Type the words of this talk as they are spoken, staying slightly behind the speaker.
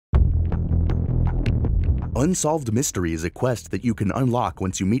Unsolved Mystery is a quest that you can unlock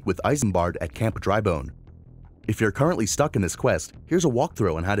once you meet with Isembard at Camp Drybone. If you're currently stuck in this quest, here's a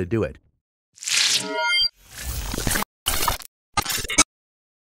walkthrough on how to do it.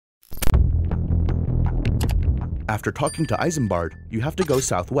 After talking to Isembard, you have to go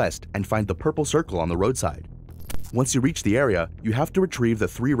southwest and find the purple circle on the roadside. Once you reach the area, you have to retrieve the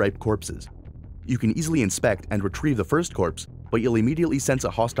 3 ripe corpses. You can easily inspect and retrieve the first corpse, but you'll immediately sense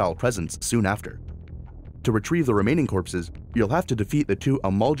a hostile presence soon after. To retrieve the remaining corpses, you'll have to defeat the 2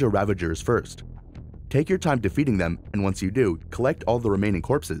 Amalja Ravagers first. Take your time defeating them, and once you do, collect all the remaining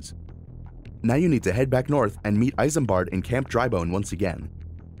corpses. Now you need to head back north and meet Isembard in Camp Drybone once again.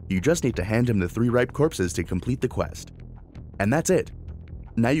 You just need to hand him the 3 ripe corpses to complete the quest. And that's it.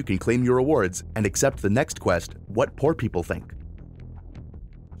 Now you can claim your rewards and accept the next quest, What Poor People Think.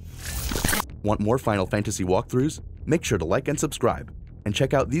 Want more Final Fantasy walkthroughs? Make sure to like and subscribe, and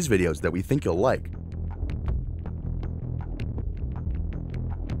check out these videos that we think you'll like.